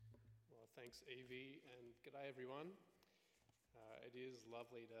Thanks, Evie, and g'day everyone. It is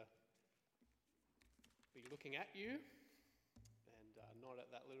lovely to be looking at you and not at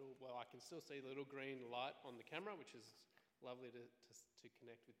that little, well, I can still see the little green light on the camera, which is lovely to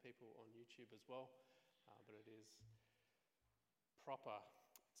connect with people on YouTube as well, but it is proper,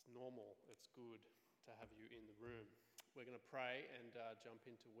 it's normal, it's good to have you in the room. We're going to pray and jump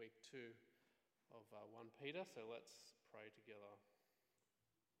into week 2 of 1 Peter, so let's pray together.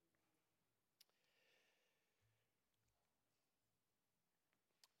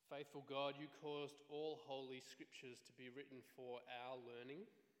 Faithful God, you caused all holy scriptures to be written for our learning.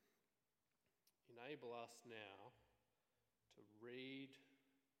 Enable us now to read,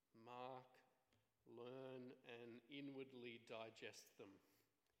 mark, learn, and inwardly digest them,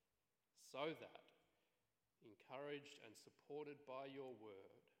 so that, encouraged and supported by your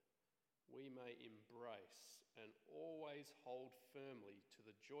word, we may embrace and always hold firmly to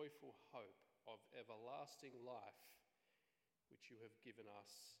the joyful hope of everlasting life which you have given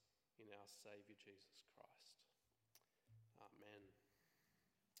us in our Saviour Jesus Christ. Amen.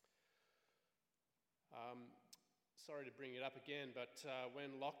 Sorry to bring it up again, but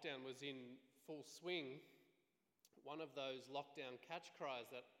when lockdown was in full swing, one of those lockdown catch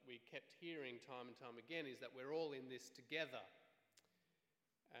cries that we kept hearing time and time again is that we're all in this together.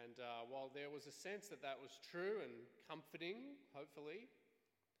 And while there was a sense that that was true and comforting, hopefully,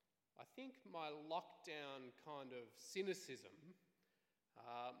 I think my lockdown kind of cynicism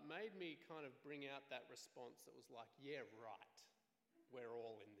made me kind of bring out that response that was like, yeah, right, we're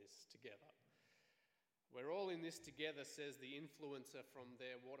all in this together. We're all in this together, says the influencer from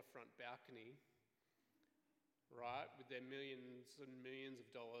their waterfront balcony, right, with their millions and millions of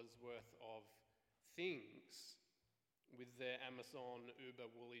dollars worth of things, with their Amazon,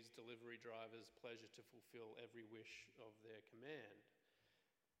 Uber, Woolies delivery drivers' pleasure to fulfill every wish of their command.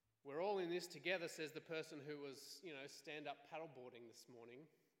 We're all in this together, says the person who was, stand-up paddleboarding this morning,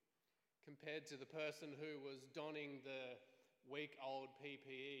 compared to the person who was donning the week-old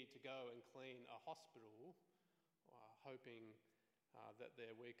PPE to go and clean a hospital, hoping that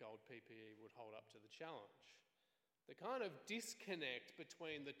their week-old PPE would hold up to the challenge. The kind of disconnect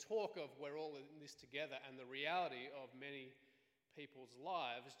between the talk of we're all in this together and the reality of many people's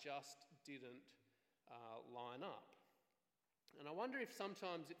lives just didn't line up. And I wonder if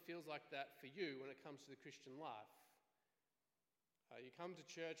sometimes it feels like that for you when it comes to the Christian life. You come to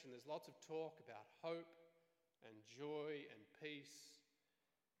church and there's lots of talk about hope and joy and peace,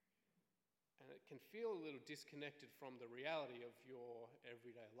 and it can feel a little disconnected from the reality of your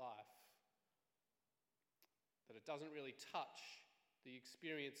everyday life, that it doesn't really touch the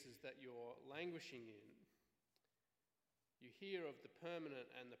experiences that you're languishing in. You hear of the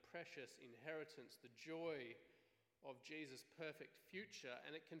permanent and the precious inheritance, the joy of Jesus' perfect future,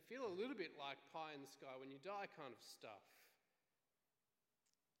 and it can feel a little bit like pie in the sky when you die kind of stuff.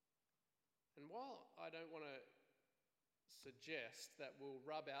 And while I don't want to suggest that we'll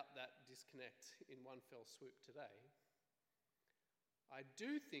rub out that disconnect in one fell swoop today, I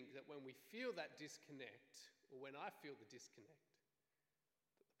do think that when we feel that disconnect, or when I feel the disconnect,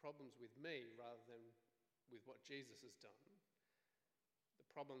 that the problem's with me rather than with what Jesus has done. The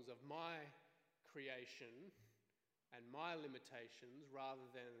problems of my creation and my limitations rather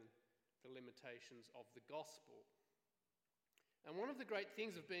than the limitations of the gospel. And one of the great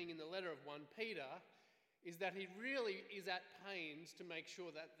things of being in the letter of 1 Peter is that he really is at pains to make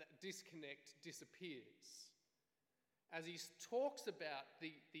sure that that disconnect disappears. As he talks about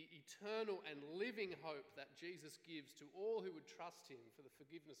the eternal and living hope that Jesus gives to all who would trust him for the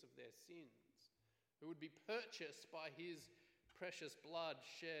forgiveness of their sins, who would be purchased by his precious blood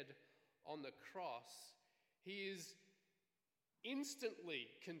shed on the cross, he is instantly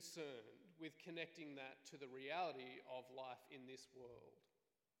concerned with connecting that to the reality of life in this world,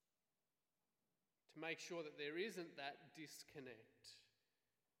 to make sure that there isn't that disconnect,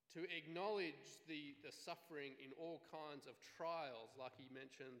 to acknowledge the suffering in all kinds of trials, like he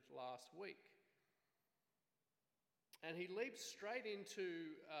mentioned last week. And he leaps straight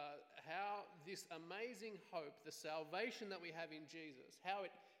into how this amazing hope, the salvation that we have in Jesus, how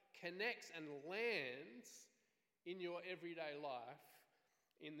it connects and lands in your everyday life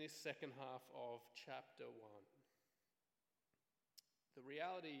in this second half of chapter 1. The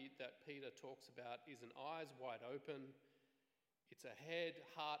reality that Peter talks about is an eyes wide open, it's a head,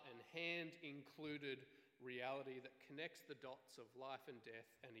 heart and hand included reality that connects the dots of life and death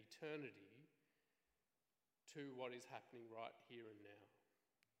and eternity to what is happening right here and now.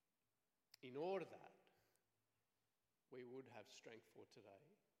 In order that we would have strength for today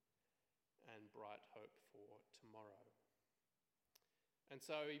and bright hope for tomorrow. And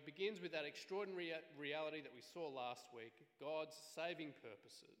so he begins with that extraordinary reality that we saw last week, God's saving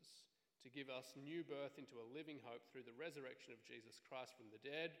purposes to give us new birth into a living hope through the resurrection of Jesus Christ from the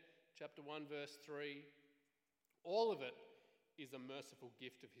dead. Chapter 1, verse 3. All of it is a merciful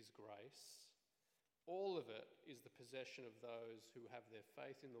gift of his grace. All of it is the possession of those who have their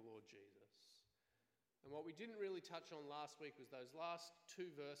faith in the Lord Jesus. And what we didn't really touch on last week was those last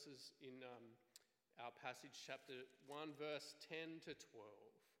two verses in our passage, chapter 1, verse 10 to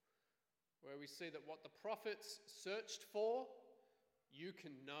 12, where we see that what the prophets searched for, you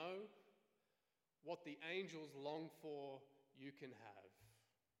can know. What the angels long for, you can have.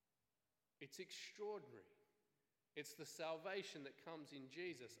 It's extraordinary. It's the salvation that comes in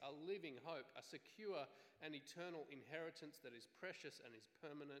Jesus, a living hope, a secure and eternal inheritance that is precious and is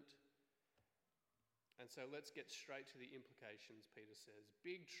permanent. And so let's get straight to the implications, Peter says.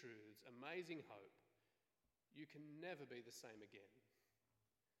 Big truths, amazing hope. You can never be the same again.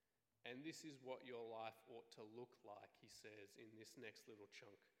 And this is what your life ought to look like, he says in this next little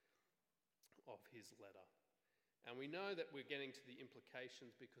chunk of his letter. And we know that we're getting to the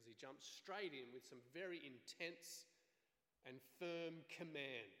implications because he jumps straight in with some very intense and firm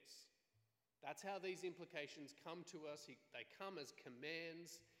commands. That's how these implications come to us. They come as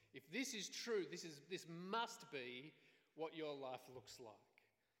commands. If this is true, this must be what your life looks like.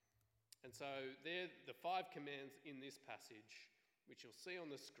 And so they're the 5 commands in this passage, which you'll see on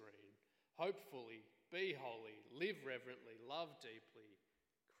the screen. Hope fully, be holy, live reverently, love deeply,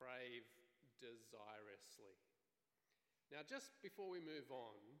 crave desirously. Now, just before we move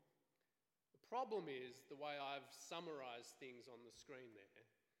on, the problem is, the way I've summarised things on the screen there,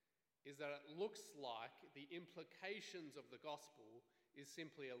 is that it looks like the implications of the gospel is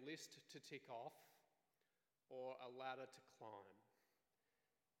simply a list to tick off or a ladder to climb.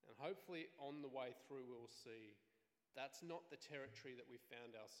 And hopefully on the way through we'll see that's not the territory that we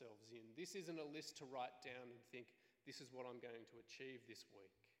found ourselves in. This isn't a list to write down and think, this is what I'm going to achieve this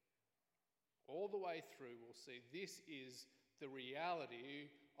week. All the way through we'll see this is the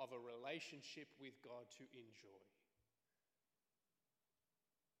reality of a relationship with God to enjoy.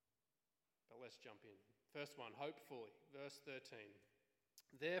 But let's jump in. First one, hope fully. Verse 13.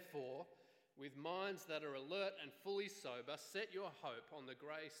 Therefore, with minds that are alert and fully sober, set your hope on the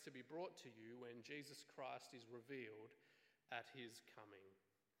grace to be brought to you when Jesus Christ is revealed at his coming.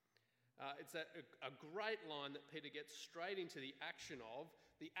 It's a great line that Peter gets straight into the action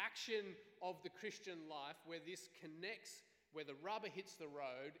of the Christian life, where this connects, where the rubber hits the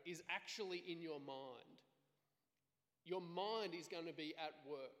road, is actually in your mind. Your mind is going to be at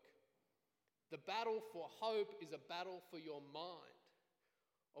work. The battle for hope is a battle for your mind,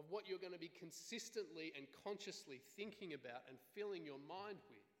 of what you're going to be consistently and consciously thinking about and filling your mind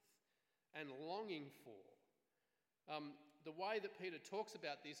with and longing for. The way that Peter talks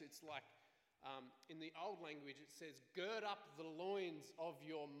about this, it's like in the old language it says, gird up the loins of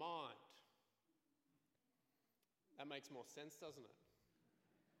your mind. That makes more sense, doesn't it?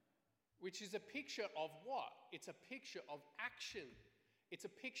 Which is a picture of what? It's a picture of action. It's a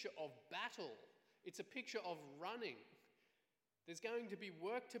picture of battle. It's a picture of running. There's going to be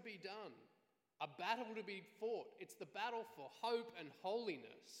work to be done, a battle to be fought. It's the battle for hope and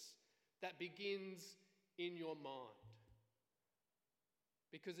holiness that begins in your mind.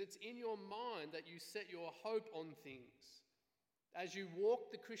 Because it's in your mind that you set your hope on things. As you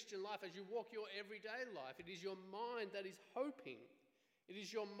walk the Christian life, as you walk your everyday life, it is your mind that is hoping. It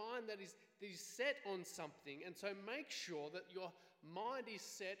is your mind that is set on something. And so make sure that your mind is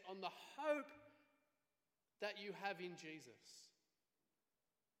set on the hope that you have in Jesus.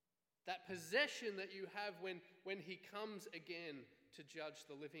 That possession that you have when he comes again to judge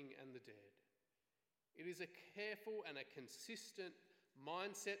the living and the dead. It is a careful and a consistent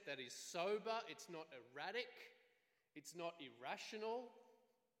mindset that is sober. It's not erratic. It's not irrational.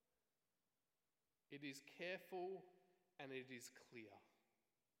 It is careful and it is clear.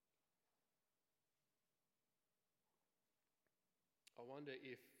 I wonder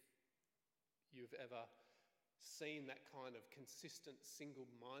if you've ever seen that kind of consistent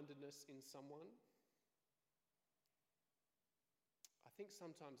single-mindedness in someone. I think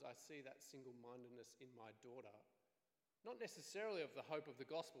sometimes I see that single-mindedness in my daughter. Not necessarily of the hope of the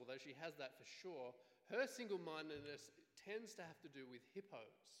gospel, though she has that for sure. Her single-mindedness tends to have to do with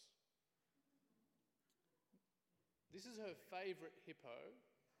hippos. This is her favourite hippo.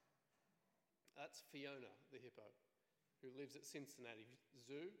 That's Fiona, the hippo, who lives at Cincinnati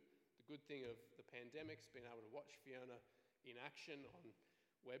Zoo. The good thing of the pandemic's been able to watch Fiona in action on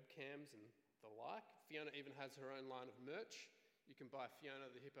webcams and the like. Fiona even has her own line of merch. You can buy Fiona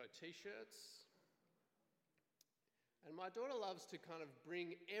the Hippo t-shirts. And my daughter loves to kind of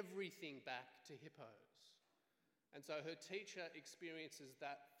bring everything back to hippos. And so her teacher experiences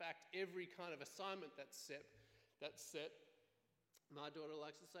that fact every kind of assignment that's set. My daughter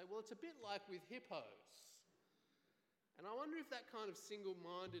likes to say, well, it's a bit like with hippos. And I wonder if that kind of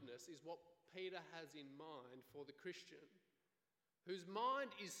single-mindedness is what Peter has in mind for the Christian, whose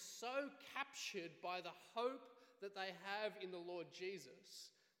mind is so captured by the hope that they have in the Lord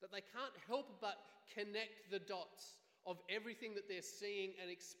Jesus that they can't help but connect the dots of everything that they're seeing and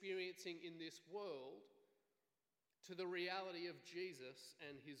experiencing in this world to the reality of Jesus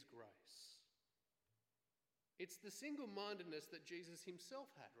and his grace. It's the single-mindedness that Jesus himself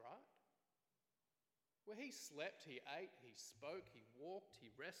had, right? Where he slept, he ate, he spoke, he walked, he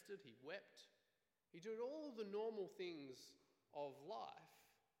rested, he wept. He did all the normal things of life.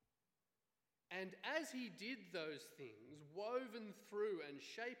 And as he did those things, woven through and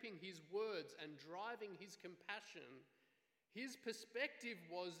shaping his words and driving his compassion, his perspective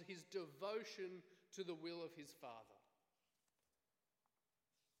was his devotion to the will of his Father.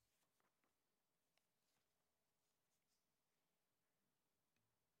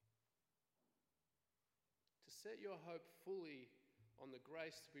 To set your hope fully on the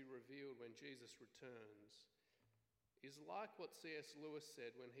grace to be revealed when Jesus returns is like what C.S. Lewis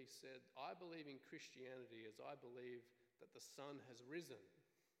said when he said, I believe in Christianity as I believe that the sun has risen.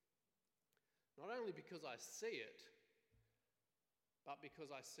 Not only because I see it, but because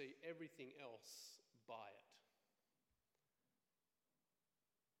I see everything else by it.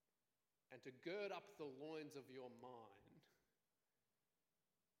 And to gird up the loins of your mind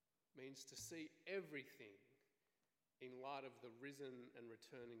means to see everything in light of the risen and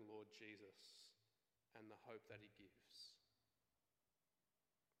returning Lord Jesus and the hope that he gives.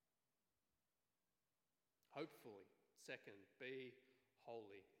 Hopefully, second, be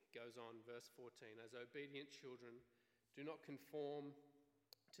holy. It goes on, verse 14, as obedient children, do not conform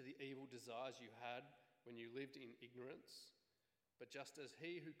to the evil desires you had when you lived in ignorance, but just as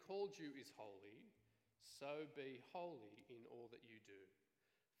he who called you is holy, so be holy in all that you do.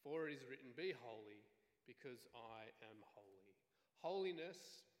 For it is written, be holy, because I am holy.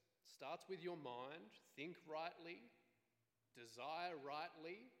 Holiness starts with your mind. Think rightly, desire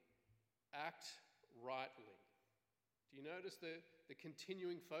rightly, act rightly. Do you notice the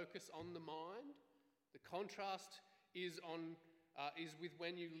continuing focus on the mind? The contrast is with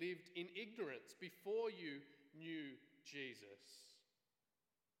when you lived in ignorance, before you knew Jesus.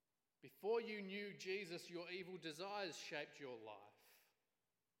 Before you knew Jesus, your evil desires shaped your life.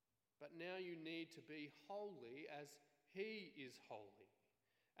 But now you need to be holy as he is holy.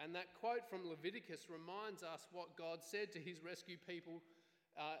 And that quote from Leviticus reminds us what God said to his rescued people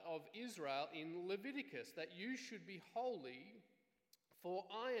of Israel in Leviticus, that you should be holy, for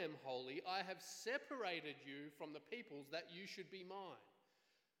I am holy. I have separated you from the peoples that you should be mine.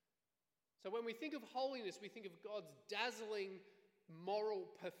 So when we think of holiness, we think of God's dazzling moral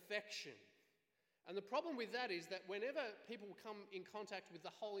perfection. And the problem with that is that whenever people come in contact with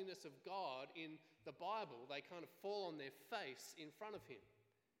the holiness of God in the Bible, they kind of fall on their face in front of him.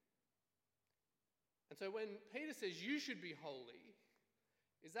 And so when Peter says you should be holy,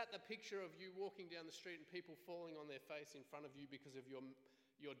 is that the picture of you walking down the street and people falling on their face in front of you because of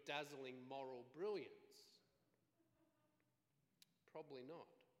your dazzling moral brilliance? Probably not.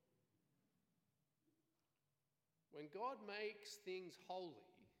 When God makes things holy,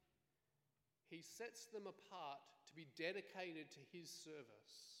 he sets them apart to be dedicated to his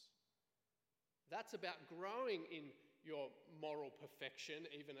service. That's about growing in your moral perfection,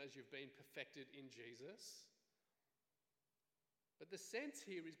 even as you've been perfected in Jesus. But the sense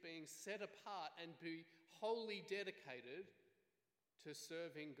here is being set apart and be wholly dedicated to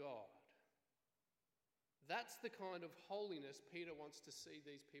serving God. That's the kind of holiness Peter wants to see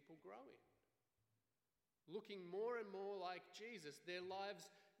these people grow in. Looking more and more like Jesus, their lives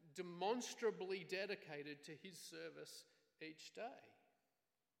demonstrably dedicated to his service each day.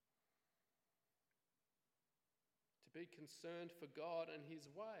 To be concerned for God and his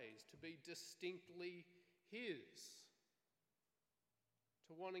ways, to be distinctly his.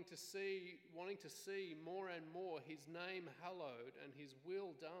 To wanting to see more and more his name hallowed and his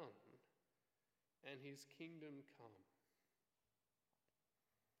will done and his kingdom come.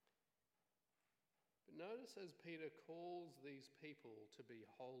 But notice as Peter calls these people to be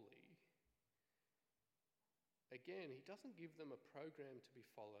holy, again, he doesn't give them a program to be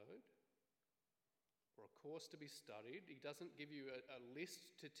followed or a course to be studied. He doesn't give you a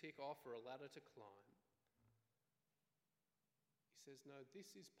list to tick off or a ladder to climb. He says, no,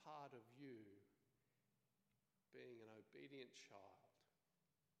 this is part of you being an obedient child.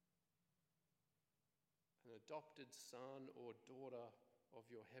 And an adopted son or daughter of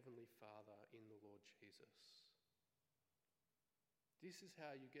your heavenly Father in the Lord Jesus. This is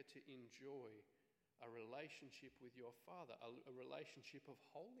how you get to enjoy a relationship with your Father, a relationship of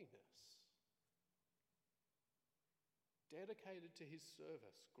holiness. Dedicated to his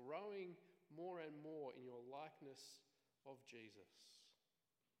service, growing more and more in your likeness of Jesus.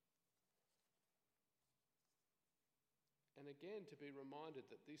 And again, to be reminded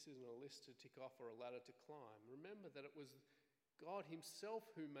that this isn't a list to tick off or a ladder to climb. Remember that it was God himself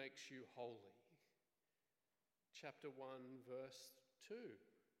who makes you holy. Chapter 1, verse 2.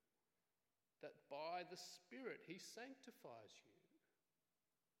 That by the Spirit he sanctifies you.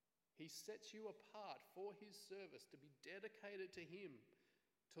 He sets you apart for his service, to be dedicated to him,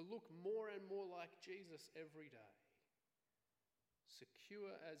 to look more and more like Jesus every day.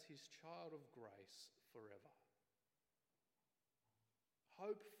 Secure as his child of grace forever.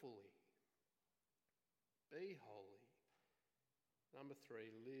 Hope fully. Be holy. Number 3,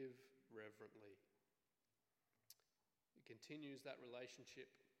 live reverently. It continues that relationship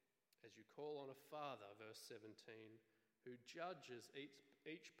as you call on a Father, verse 17, who judges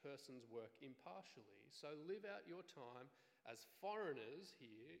each person's work impartially. So live out your time as foreigners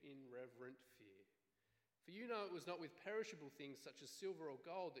here in reverent fear. For you know it was not with perishable things such as silver or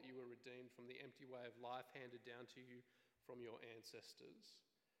gold that you were redeemed from the empty way of life handed down to you from your ancestors,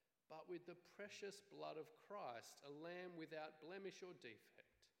 but with the precious blood of Christ, a lamb without blemish or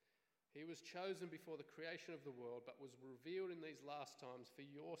defect. He was chosen before the creation of the world, but was revealed in these last times for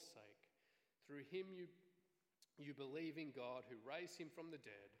your sake. Through him you believe in God, who raised him from the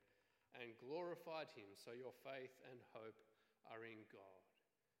dead and glorified him, so your faith and hope are in God.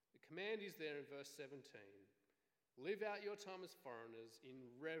 The command is there in verse 17. Live out your time as foreigners in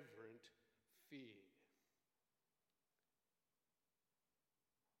reverent fear.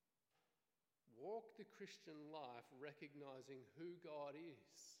 Walk the Christian life recognizing who God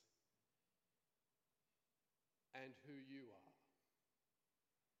is and who you are.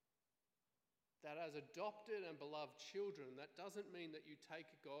 That as adopted and beloved children, that doesn't mean that you take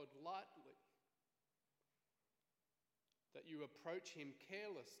God lightly, that you approach him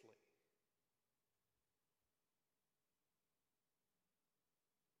carelessly.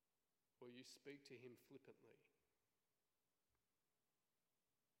 Or you speak to him flippantly.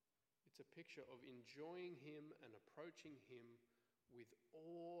 It's a picture of enjoying him and approaching him with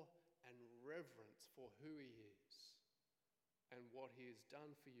awe and reverence for who he is and what he has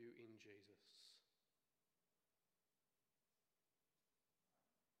done for you in Jesus.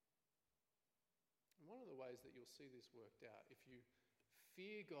 And one of the ways that you'll see this worked out, if you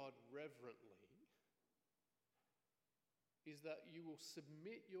fear God reverently, is that you will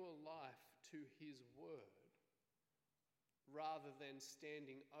submit your life to his word rather than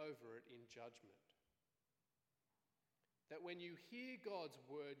standing over it in judgment. That when you hear God's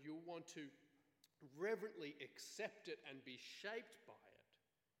word, you'll want to reverently accept it and be shaped by it,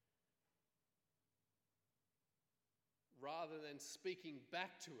 rather than speaking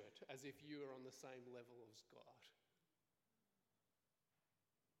back to it as if you are on the same level as God.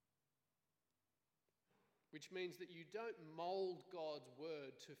 Which means that you don't mold God's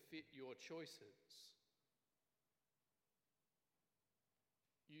word to fit your choices.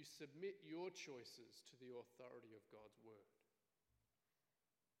 You submit your choices to the authority of God's word.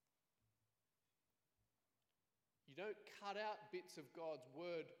 You don't cut out bits of God's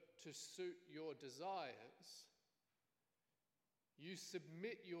word to suit your desires. You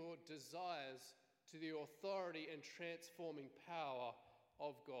submit your desires to the authority and transforming power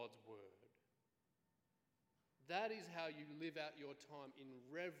of God's word. That is how you live out your time in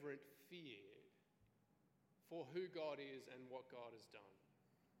reverent fear for who God is and what God has done.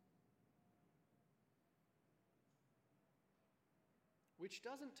 Which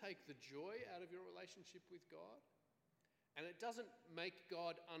doesn't take the joy out of your relationship with God, and it doesn't make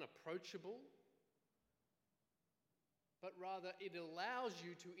God unapproachable, but rather it allows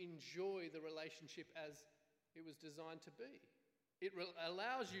you to enjoy the relationship as it was designed to be. It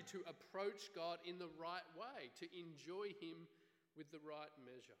allows you to approach God in the right way, to enjoy him with the right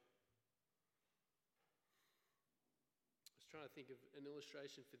measure. I was trying to think of an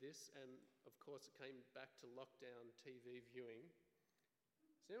illustration for this, and of course it came back to lockdown TV viewing.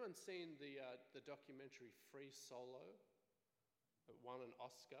 Has anyone seen the documentary Free Solo? It won an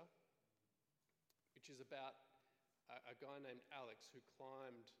Oscar, which is about a guy named Alex who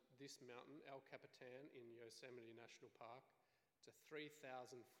climbed this mountain, El Capitan, in Yosemite National Park. It's a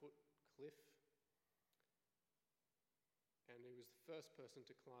 3,000-foot cliff, and he was the first person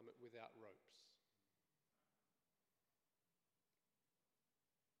to climb it without ropes.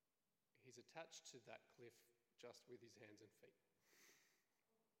 He's attached to that cliff just with his hands and feet.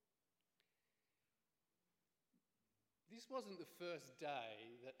 This wasn't the first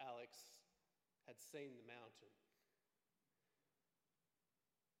day that Alex had seen the mountain.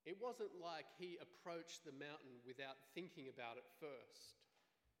 It wasn't like he approached the mountain without thinking about it first.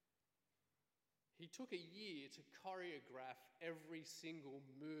 He took a year to choreograph every single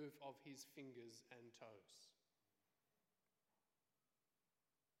move of his fingers and toes.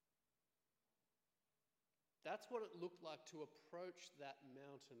 That's what it looked like to approach that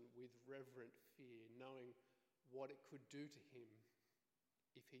mountain with reverent fear, knowing what it could do to him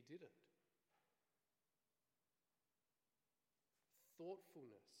if he didn't.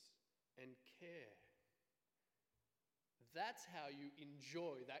 Thoughtfulness and care. That's how you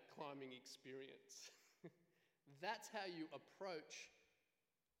enjoy that climbing experience. That's how you approach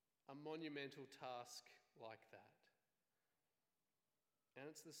a monumental task like that. And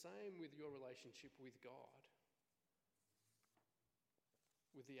it's the same with your relationship with God.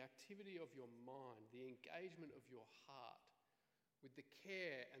 With the activity of your mind, the engagement of your heart, with the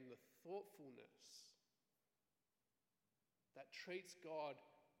care and the thoughtfulness that treats God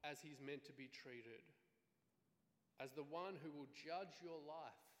as he's meant to be treated, as the one who will judge your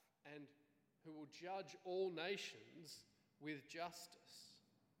life and who will judge all nations with justice.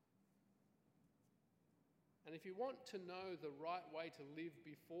 And if you want to know the right way to live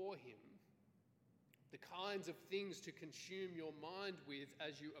before him, the kinds of things to consume your mind with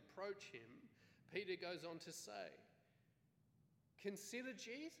as you approach him, Peter goes on to say, consider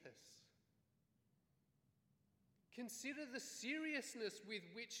Jesus. Consider the seriousness with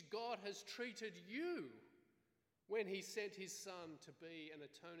which God has treated you when he sent his Son to be an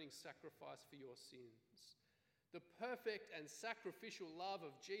atoning sacrifice for your sins. The perfect and sacrificial love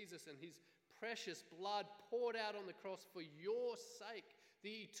of Jesus and his precious blood poured out on the cross for your sake.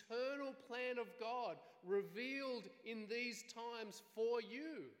 The eternal plan of God revealed in these times for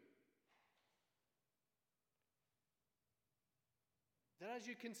you. That as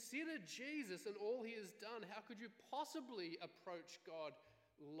you consider Jesus and all he has done, how could you possibly approach God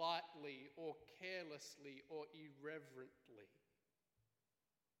lightly or carelessly or irreverently?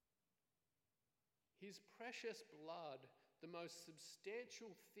 His precious blood, the most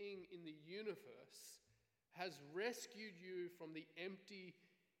substantial thing in the universe, has rescued you from the empty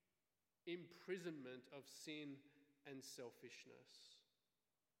imprisonment of sin and selfishness.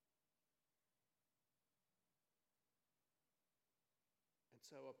 And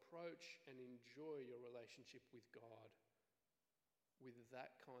so approach and enjoy your relationship with God with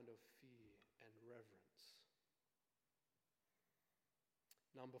that kind of fear and reverence.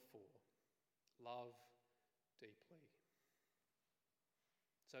 Number 4, love deeply.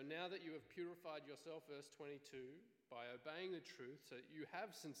 So now that you have purified yourself, verse 22, by obeying the truth so that you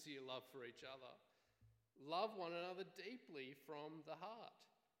have sincere love for each other, love one another deeply from the heart.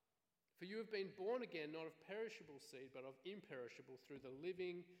 For you have been born again, not of perishable seed, but of imperishable, through the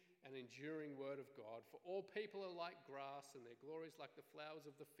living and enduring word of God. For all people are like grass, and their glory is like the flowers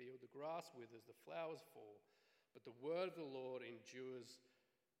of the field. The grass withers, the flowers fall, but the word of the Lord endures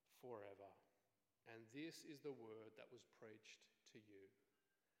forever. And this is the word that was preached to you.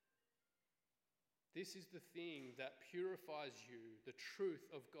 This is the thing that purifies you, the truth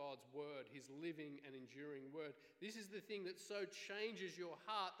of God's word, his living and enduring word. This is the thing that so changes your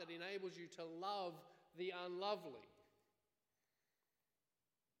heart that enables you to love the unlovely.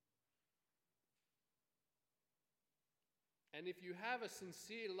 And if you have a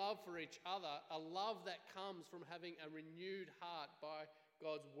sincere love for each other, a love that comes from having a renewed heart by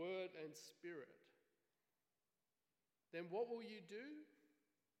God's word and spirit, then what will you do?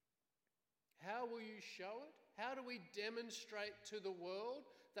 How will you show it? How do we demonstrate to the world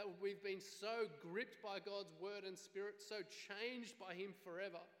that we've been so gripped by God's word and spirit, so changed by him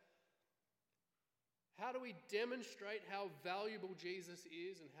forever? How do we demonstrate how valuable Jesus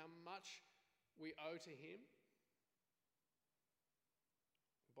is and how much we owe to him?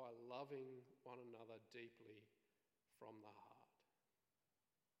 By loving one another deeply from the heart.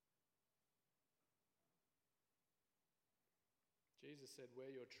 Jesus said, where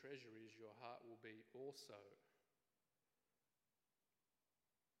your treasure is, your heart will be also.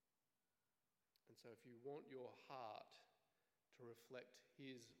 And so if you want your heart to reflect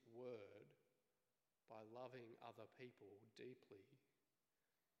his word by loving other people deeply,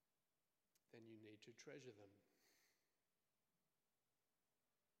 then you need to treasure them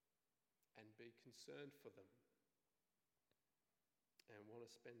and be concerned for them and want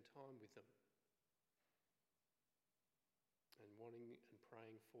to spend time with them. And wanting and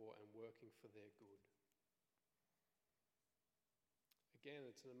praying for and working for their good. Again,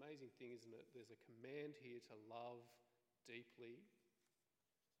 it's an amazing thing, isn't it? There's a command here to love deeply.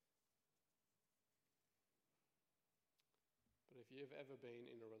 But if you've ever been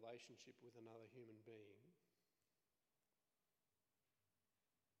in a relationship with another human being,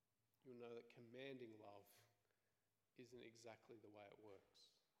 you'll know that commanding love isn't exactly the way it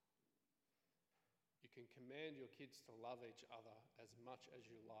works. You can command your kids to love each other as much as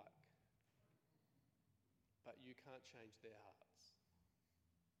you like, but you can't change their hearts.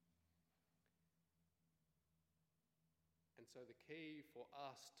 And so the key for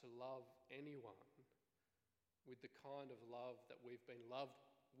us to love anyone with the kind of love that we've been loved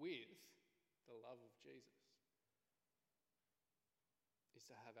with, the love of Jesus, is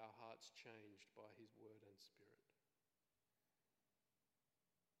to have our hearts changed by his word and spirit.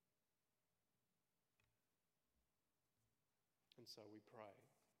 And so we pray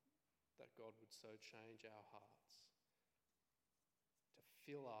that God would so change our hearts to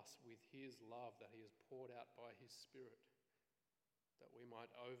fill us with his love that he has poured out by his spirit, that we might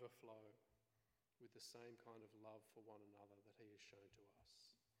overflow with the same kind of love for one another that he has shown to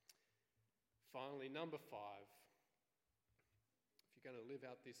us. Finally, number 5, if you're going to live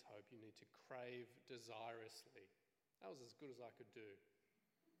out this hope, you need to crave desirously. That was as good as I could do.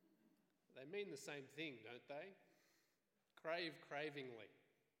 They mean the same thing, don't they? Crave cravingly.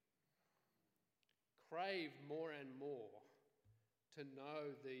 Crave more and more to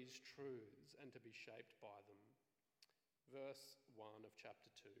know these truths and to be shaped by them. Verse 1 of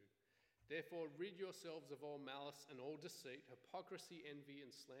chapter 2. Therefore, rid yourselves of all malice and all deceit, hypocrisy, envy,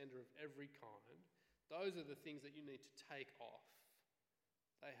 and slander of every kind. Those are the things that you need to take off.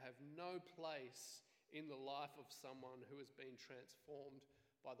 They have no place in the life of someone who has been transformed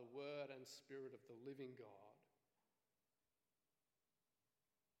by the word and spirit of the living God.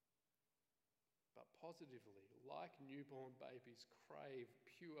 But positively, like newborn babies, crave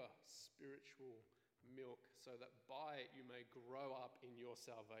pure spiritual milk so that by it you may grow up in your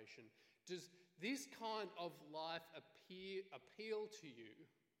salvation. Does this kind of life appeal to you?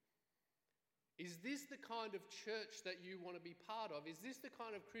 Is this the kind of church that you want to be part of? Is this the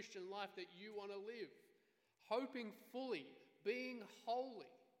kind of Christian life that you want to live? Hoping fully, being holy,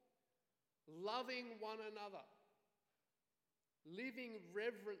 loving one another, living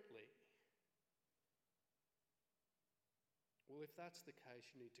reverently. Well, if that's the case,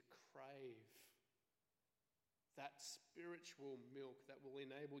 you need to crave that spiritual milk that will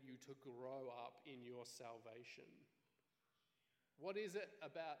enable you to grow up in your salvation. What is it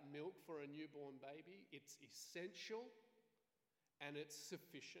about milk for a newborn baby? It's essential and it's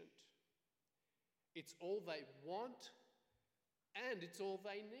sufficient. It's all they want and it's all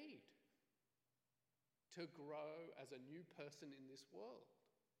they need to grow as a new person in this world.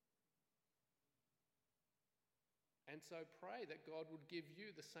 And so pray that God would give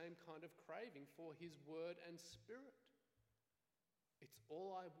you the same kind of craving for his word and spirit. It's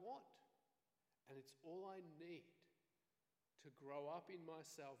all I want, and it's all I need to grow up in my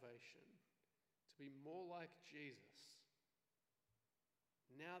salvation, to be more like Jesus,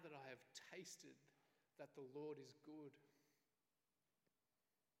 now that I have tasted that the Lord is good.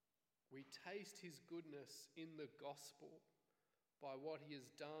 We taste his goodness in the gospel by what he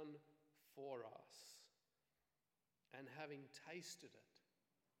has done for us. And having tasted it,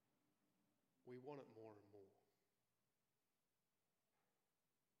 we want it more and more.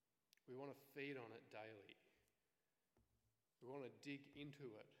 We want to feed on it daily. We want to dig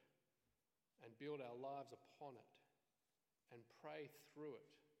into it and build our lives upon it and pray through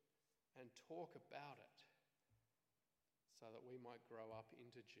it and talk about it so that we might grow up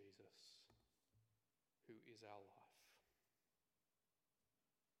into Jesus, who is our life.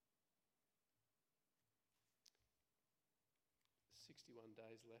 61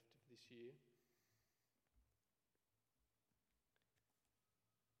 days left of this year.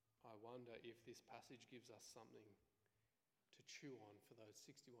 I wonder if this passage gives us something to chew on for those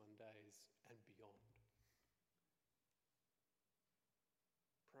 61 days and beyond.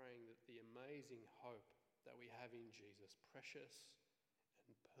 Praying that the amazing hope that we have in Jesus, precious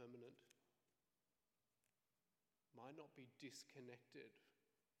and permanent, might not be disconnected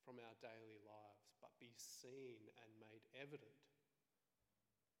from our daily lives, but be seen and made evident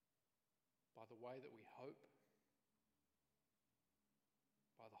by the way that we hope,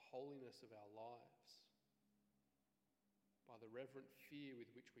 by the holiness of our lives, by the reverent fear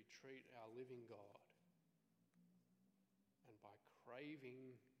with which we treat our living God, and by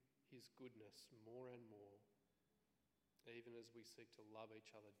craving his goodness more and more, even as we seek to love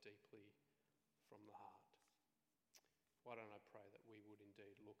each other deeply from the heart. Why don't I pray that we would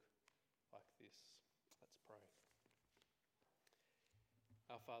indeed look like this? Let's pray.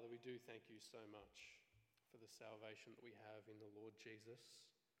 Our Father, we do thank you so much for the salvation that we have in the Lord Jesus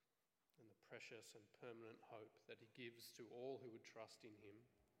and the precious and permanent hope that he gives to all who would trust in him.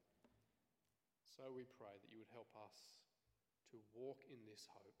 So we pray that you would help us to walk in this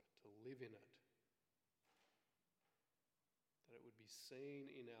hope, to live in it, that it would be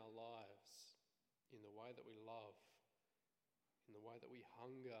seen in our lives, in the way that we love, in the way that we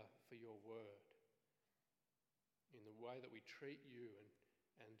hunger for your word, in the way that we treat you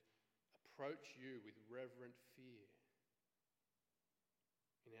and approach you with reverent fear,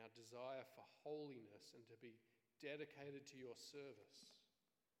 in our desire for holiness and to be dedicated to your service.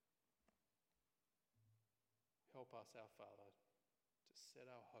 Help us, our Father, to set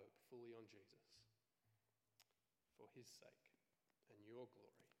our hope fully on Jesus for his sake and your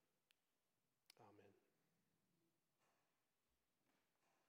glory.